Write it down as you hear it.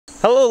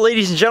Hello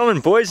ladies and gentlemen,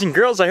 boys and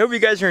girls, I hope you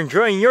guys are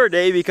enjoying your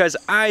day because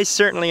I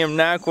certainly am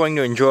not going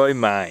to enjoy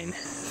mine.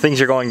 Things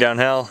are going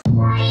downhill.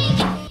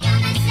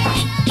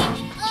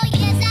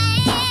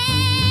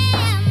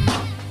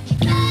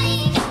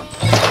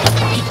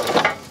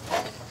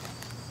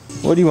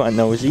 What do you want,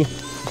 Nosy?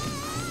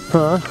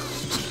 Huh?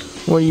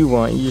 What do you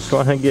want? You just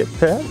want to get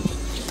pet?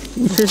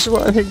 You just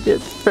want to get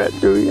pet,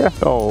 do you?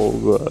 Oh,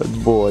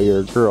 good boy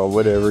or girl,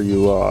 whatever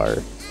you are.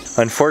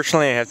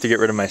 Unfortunately, I have to get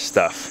rid of my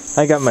stuff.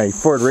 I got my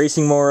Ford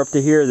racing mower up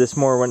to here. This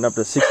mower went up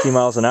to 60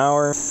 miles an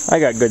hour. I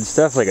got good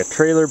stuff like a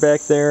trailer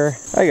back there.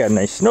 I got a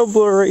nice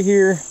snowblower right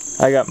here.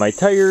 I got my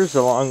tires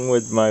along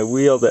with my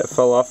wheel that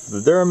fell off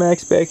the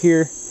Duramax back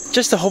here.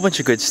 Just a whole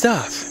bunch of good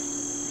stuff.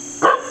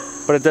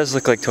 But it does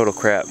look like total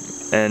crap,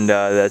 and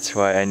that's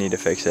why I need to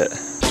fix it.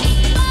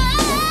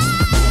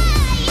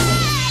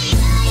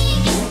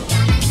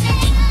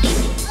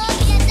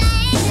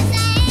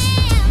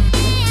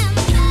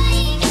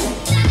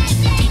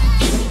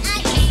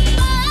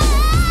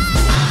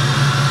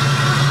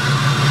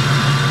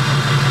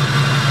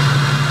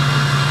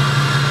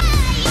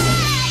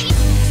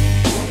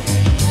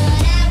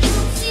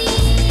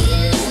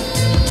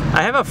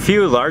 I have a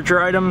few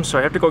larger items, so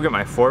I have to go get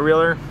my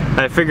four-wheeler.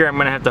 I figure I'm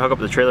gonna have to hook up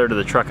the trailer to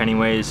the truck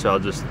anyways, so I'll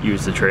just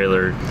use the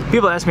trailer.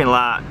 People ask me a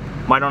lot,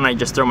 why don't I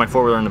just throw my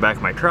four-wheeler in the back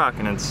of my truck,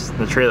 and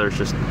the trailer's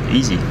just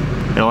easy.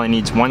 It only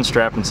needs one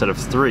strap instead of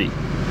three.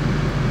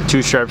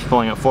 Two straps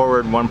pulling it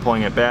forward, one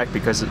pulling it back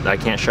because I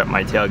can't shut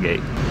my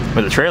tailgate.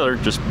 With the trailer,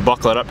 just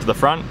buckle it up to the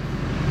front,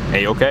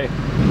 A-okay.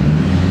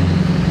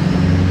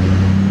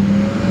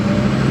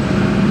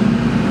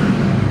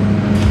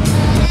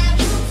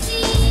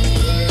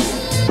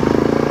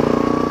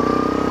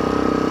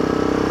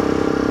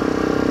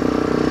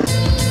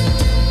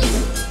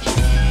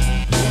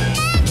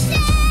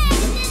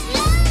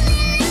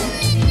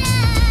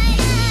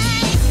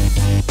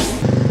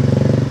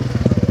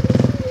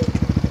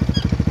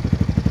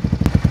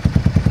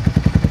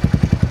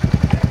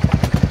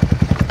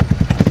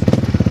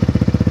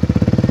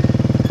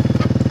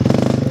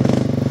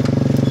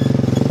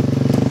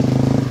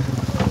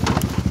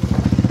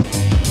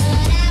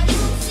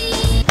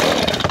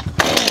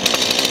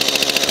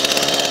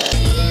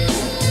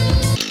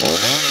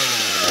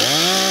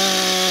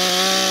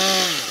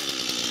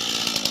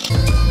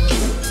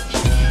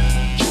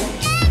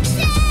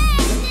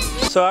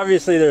 So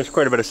obviously there's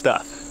quite a bit of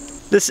stuff.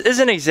 This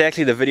isn't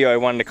exactly the video I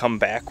wanted to come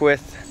back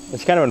with.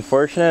 It's kind of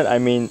unfortunate. I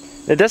mean,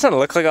 it doesn't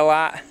look like a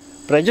lot,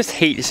 but I just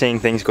hate seeing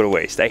things go to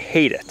waste. I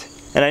hate it.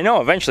 And I know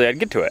eventually I'd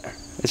get to it.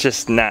 It's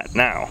just not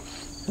now.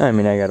 I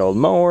mean, I got old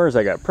mowers,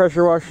 I got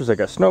pressure washers, I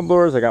got snow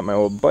blowers, I got my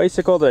old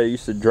bicycle that I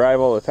used to drive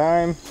all the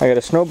time. I got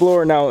a snow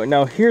blower.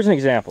 Now here's an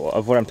example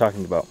of what I'm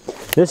talking about.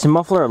 This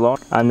muffler alone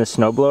on this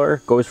snow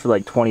blower goes for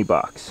like 20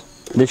 bucks.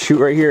 This chute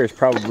right here is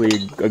probably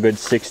a good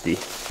 60.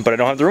 But I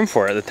don't have the room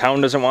for it. The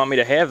town doesn't want me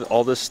to have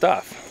all this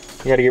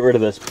stuff. I gotta get rid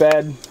of this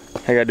bed.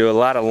 I gotta do a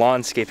lot of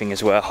lawnscaping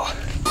as well.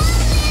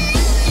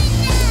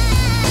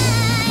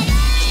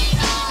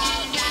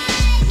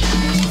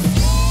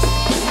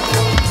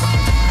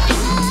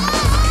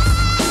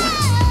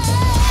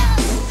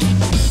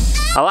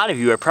 A lot of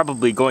you are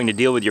probably going to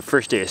deal with your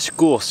first day of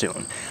school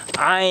soon.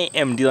 I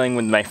am dealing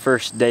with my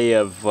first day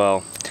of,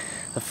 well,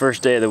 the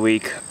first day of the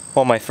week.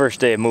 Well, my first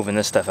day of moving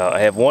this stuff out. I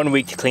have 1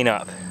 week to clean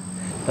up.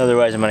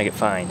 Otherwise, I'm gonna get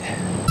fined.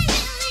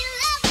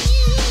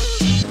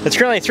 It's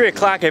currently 3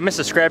 o'clock. I missed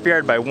the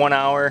scrapyard by 1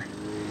 hour.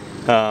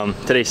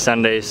 Today's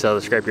Sunday, so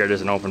the scrapyard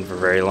isn't open for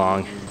very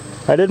long.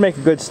 I did make a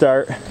good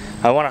start.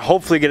 I wanna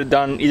hopefully get it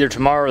done either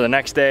tomorrow or the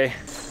next day.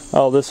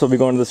 All this will be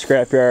going to the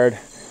scrapyard.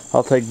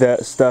 I'll take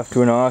that stuff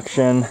to an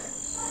auction.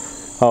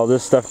 All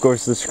this stuff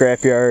goes to the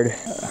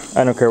scrapyard.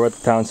 I don't care what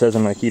the town says,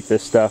 I'm gonna keep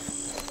this stuff.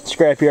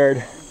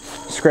 Scrapyard.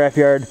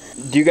 Scrapyard.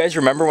 Do you guys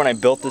remember when I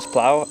built this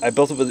plow? I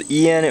built it with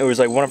Ian. It was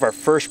like one of our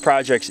first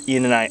projects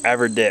Ian and I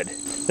ever did.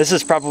 This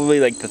is probably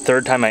like the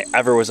third time I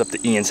ever was up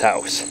to Ian's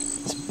house.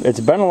 It's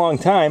been a long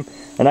time,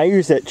 and I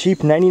used that cheap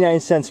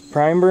 99-cent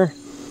primer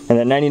and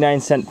that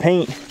 99-cent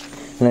paint,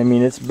 and I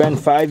mean, it's been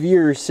 5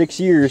 years, 6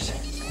 years,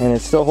 and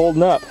it's still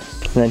holding up.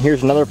 And then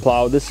here's another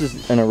plow. This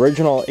is an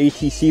original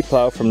ATC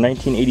plow from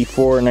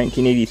 1984,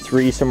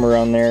 1983, somewhere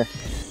around there.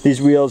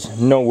 These wheels,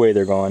 no way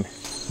they're going.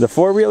 The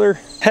four-wheeler,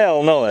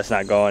 hell no, that's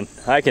not going.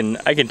 I can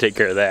take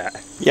care of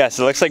that. Yes,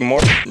 it looks like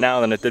more now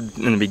than it did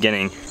in the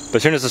beginning. But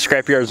as soon as the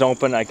scrapyard is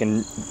open, I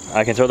can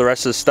throw the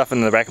rest of the stuff in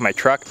the back of my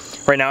truck.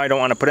 Right now, I don't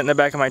want to put it in the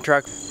back of my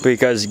truck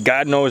because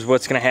God knows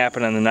what's going to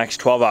happen in the next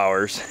 12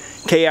 hours.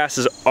 Chaos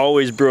is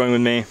always brewing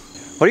with me.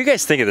 What do you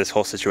guys think of this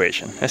whole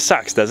situation? It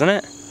sucks, doesn't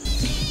it?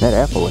 That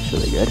apple looks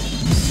really good.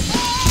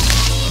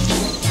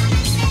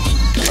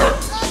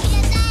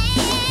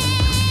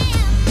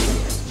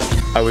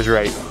 I was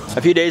right. A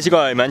few days ago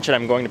I mentioned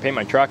I'm going to paint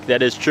my truck.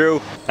 That is true.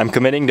 I'm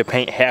committing to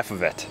paint half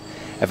of it.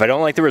 If I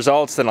don't like the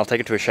results, then I'll take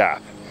it to a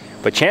shop.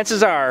 But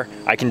chances are,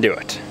 I can do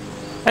it.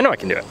 I know I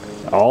can do it.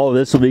 All of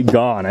this will be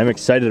gone. I'm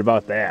excited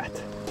about that.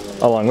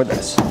 Along with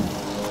this.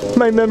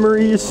 My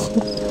memories.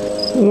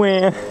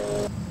 Wah.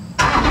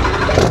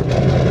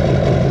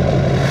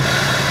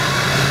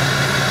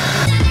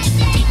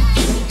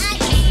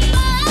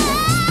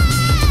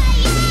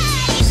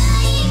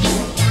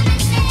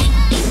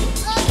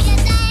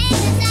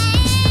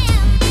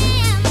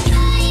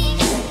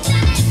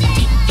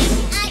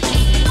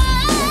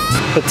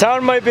 The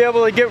town might be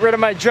able to get rid of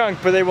my junk,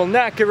 but they will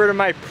not get rid of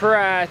my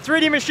pride.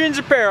 3D Machines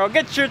Apparel.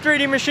 Get your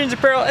 3D Machines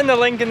Apparel in the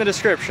link in the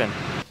description.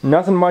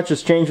 Nothing much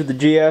has changed with the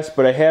GS,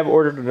 but I have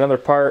ordered another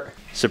part.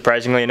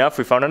 Surprisingly enough,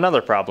 we found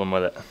another problem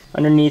with it.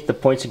 Underneath the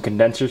points and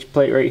condensers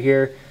plate right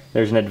here,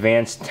 there's an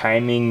advanced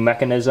timing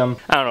mechanism.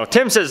 I don't know,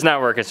 Tim says it's not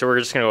working, so we're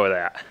just gonna go with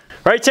that.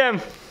 Right, Tim?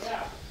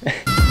 Yeah.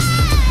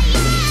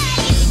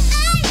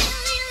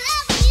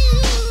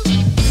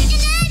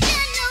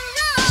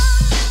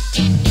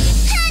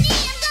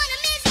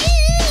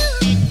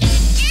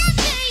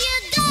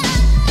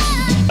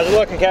 How's it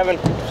looking, Kevin?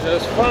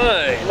 Just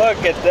fine. Look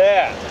at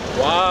that.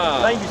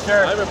 Wow. Thank you,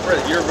 sir. I'm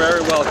impressed. You're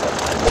very welcome.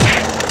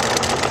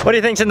 What do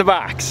you think's in the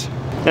box?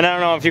 And I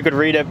don't know if you could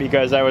read it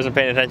because I wasn't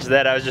paying attention to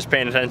that. I was just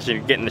paying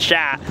attention to getting the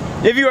shot.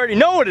 If you already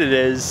know what it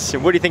is,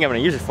 what do you think I'm gonna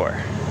use it for?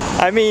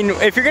 I mean,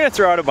 if you're gonna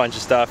throw out a bunch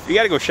of stuff, you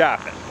gotta go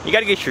shopping. You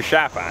gotta get your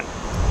shop on.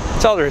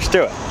 That's all there is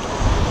to it.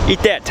 Eat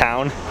that,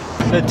 town.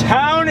 The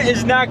town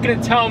is not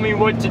gonna tell me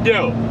what to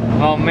do.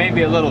 Well,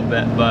 maybe a little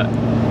bit, but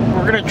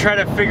we're gonna try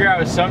to figure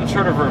out some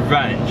sort of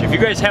revenge. If you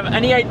guys have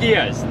any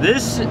ideas,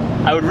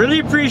 I would really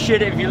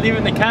appreciate it if you leave it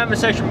in the comment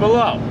section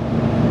below.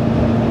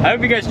 I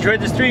hope you guys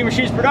enjoyed this 3D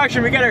Machines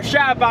production. We got our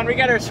shop on, we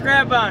got our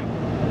scrap on.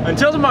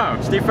 Until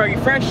tomorrow, stay froggy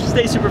fresh,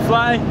 stay super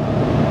fly.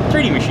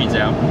 3D Machines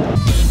out.